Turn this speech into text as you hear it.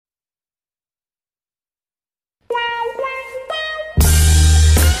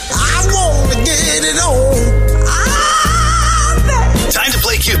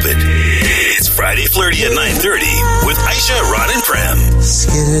Flirty at 9:30 with Aisha, Rod, and Prem. Let's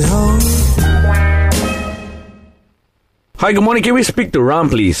get it on. Hi, good morning. Can we speak to Ram,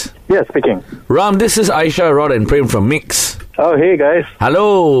 please? Yeah, speaking. Ram, this is Aisha, Rod, and Prem from Mix. Oh, hey guys.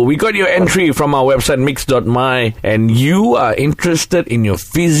 Hello, we got your entry from our website mix.my, and you are interested in your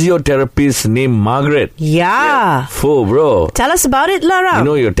physiotherapist named Margaret. Yeah. Full, bro. Tell us about it, Lara. You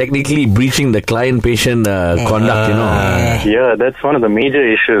know, you're technically breaching the client-patient conduct, you know. Yeah, that's one of the major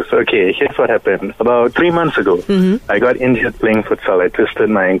issues. Okay, here's what happened. About 3 months ago, I got injured playing futsal. I twisted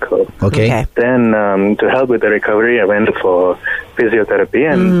my ankle. Okay. Then, to help with the recovery, I went for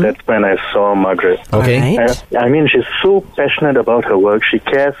physiotherapy, and that's when I saw Margaret. Okay. Right. I mean, she's so passionate about her work. She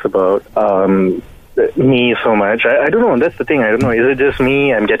cares about me so much. I don't know. That's the thing. I don't know. Is it just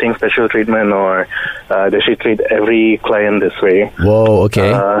me? I'm getting special treatment, or does she treat every client this way? Whoa, okay.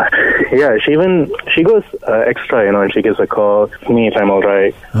 Yeah, she goes extra, you know, and she gives a call to me if I'm all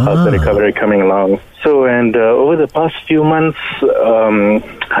right. How's the recovery coming along? So, and over the past few months,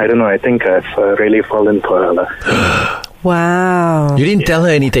 I don't know, I think I've really fallen for her. Wow. You didn't tell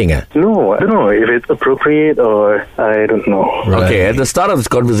her anything, No, I don't know if it's appropriate or I don't know. Right. Okay, at the start of this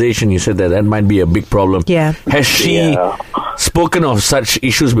conversation, you said that might be a big problem. Yeah. Has she spoken of such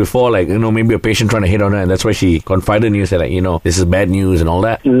issues before, like, you know, maybe a patient trying to hit on her, and that's why she confided in you, said, like, you know, this is bad news and all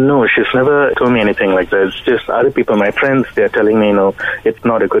that? No, she's never told me anything like that. It's just other people, my friends, they're telling me, no, it's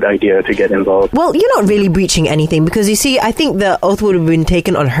not a good idea to get involved. Well, you're not really breaching anything because, you see, I think the oath would have been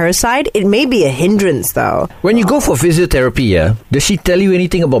taken on her side. It may be a hindrance, though. When you go for physiotherapy, does she tell you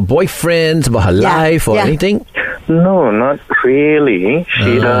anything about boyfriends, about her life or anything? No, not really.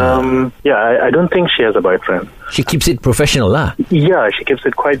 She, I don't think she has a boyfriend. She keeps it professional, lah. Yeah, she keeps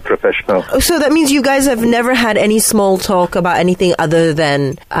it quite professional. So that means you guys have never had any small talk about anything other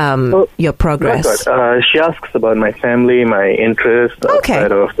than your progress? She asks about my family, my interests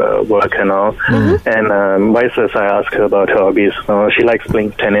outside of work and all. And vice versa, I ask her about her hobbies. She likes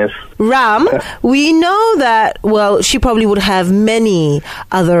playing tennis. Ram, we know that, well, she probably would have many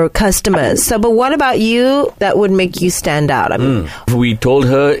other customers. So, but what about you that would make you stand out? I mean, If we told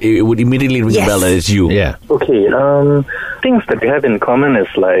her, it would immediately ring a bell that it's you. Yeah. Okay, things that we have in common is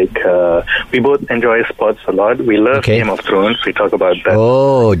like we both enjoy sports a lot. We love Game of Thrones. We talk about that.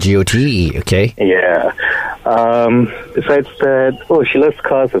 Oh, GOT. Okay. Yeah. Besides that, she loves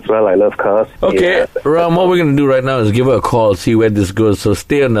cars as well. I love cars. Okay, Yeah. Ram, what we're going to do right now is give her a call, see where this goes. So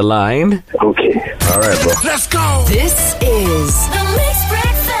stay on the line. Okay. All right, bro. Let's go. This is the Mix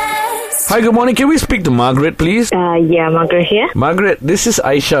Breakfast. Hi, good morning. Can we speak to Margaret, please? Yeah, Margaret here. Margaret, this is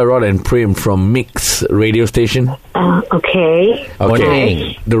Aisha, Rod, and Prem from Mix radio station. Okay.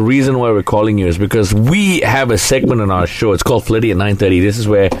 Okay. The reason why we're calling you is because we have a segment on our show. It's called Flirty at 9:30. This is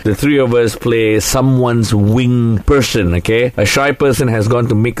where the three of us play someone's wing person, okay? A shy person has gone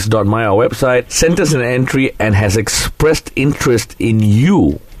to mix.my, our website, sent us an entry, and has expressed interest in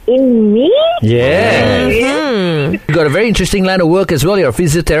you. In me? Yeah. You got a very interesting line of work as well. You're a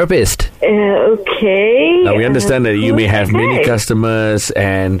physiotherapist. Okay. Now, we understand that you may have many customers,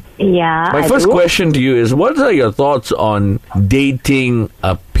 and Yeah. my first question to you is, what are your thoughts on dating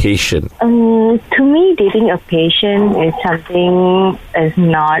a patient? To me, dating a patient is something is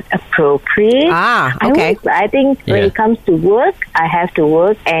not appropriate. Okay. I think when it comes to work, I have to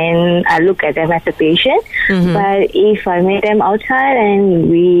work and I look at them as a patient. But if I meet them outside and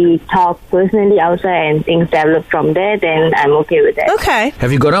we talk personally outside and things develop from there, then I'm okay with that. okay.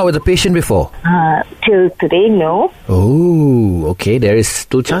 Have you gone out with a patient before? Till today, no. Oh, okay. There is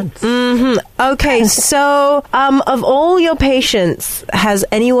still chance. Okay, so of all your patients, has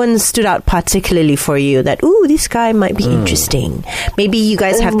anyone stood out particularly for you that, ooh, this guy might be interesting? Maybe you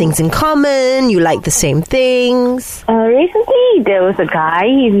guys have things in common, you like the same things. Recently, there was a guy,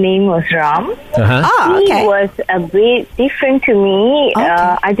 his name was Ram. He was a bit different to me.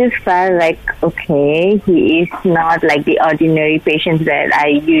 I just felt like, okay, he is not like the ordinary patients that I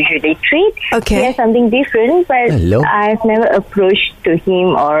usually treat. Okay. He has something different, but Hello. I've never approached to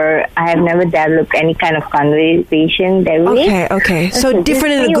him or I have never developed any kind of conversation that way. Okay. So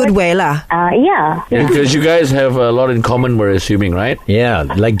different in a good way, lah. Yeah. Because you guys have a lot in common, we're assuming, right? Yeah,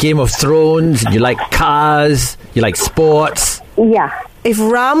 like Game of Thrones. You like cars. You like sports. Yeah. If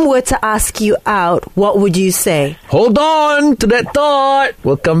Ram were to ask you out, what would you say? Hold on to that thought.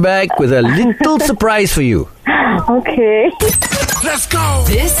 We'll come back with a little surprise for you. Okay. Let's go.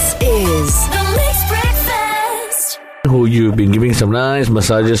 This is the Mix Breakfast. Who you've been giving some nice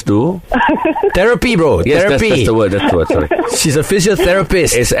massages to? Therapy, bro. Yes, Therapy. that's the word. Sorry. She's a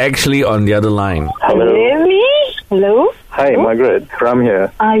physiotherapist. It's actually on the other line. Hello. Really? Hello? Hi, Margaret. Ram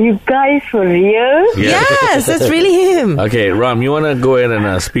here. Are you guys for real? Yes, that's really him. Okay, Ram, you want to go ahead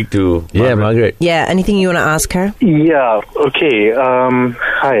and speak to Yeah, Margaret. Yeah, anything you want to ask her? Yeah, okay.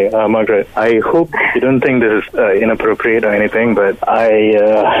 Hi, Margaret. I hope you don't think this is inappropriate or anything, but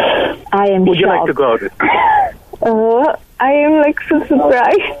I am would you like to shocked. go out with I am like so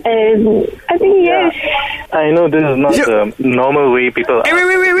surprised, and I think yes. I know this is not the normal way people Hey,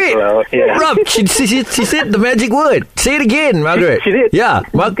 wait. Well, yeah. Rob, she said the magic word. Say it again, Margaret. She did? Yeah.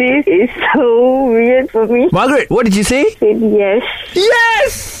 This is so weird for me. Margaret, what did you say? Said yes.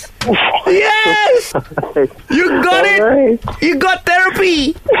 Yes! Yes! You got it! Alright. You got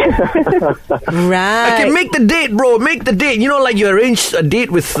therapy! Right. Okay, make the date, bro. Make the date. You know, like you arranged a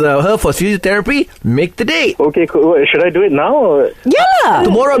date with her for physiotherapy. Make the date. Okay, cool. Should I do it now? Or? Yeah.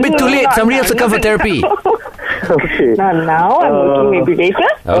 Tomorrow a bit too late. Somebody has to come for therapy. Okay. Not now. I'm working maybe later.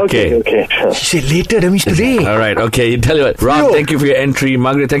 Okay. Sure. She said later. That means today. All right, okay. Tell you what, Rob, thank you for your entry.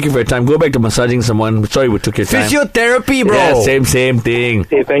 Margaret, thank you for your time. Go back to massaging someone. Sorry we took your time. Physiotherapy, bro. Yeah, same thing.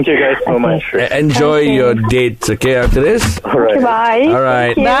 Hey, thank you guys so much. Enjoy your dates, okay, after this? All right. Bye. All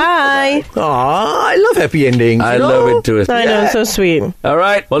right. Bye. Aw, I love happy endings. I you know? love it too. I know, so sweet. All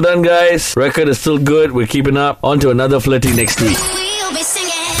right. Well done, guys. Record is still good. We're keeping up. On to another flirty next week. We'll be singing.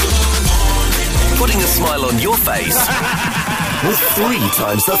 Putting a smile on your face with 3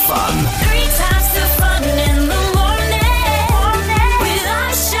 times the fun. 3 times the fun in the morning. With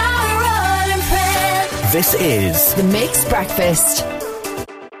Aisha, Rod and Fred. This is The Mixed Breakfast.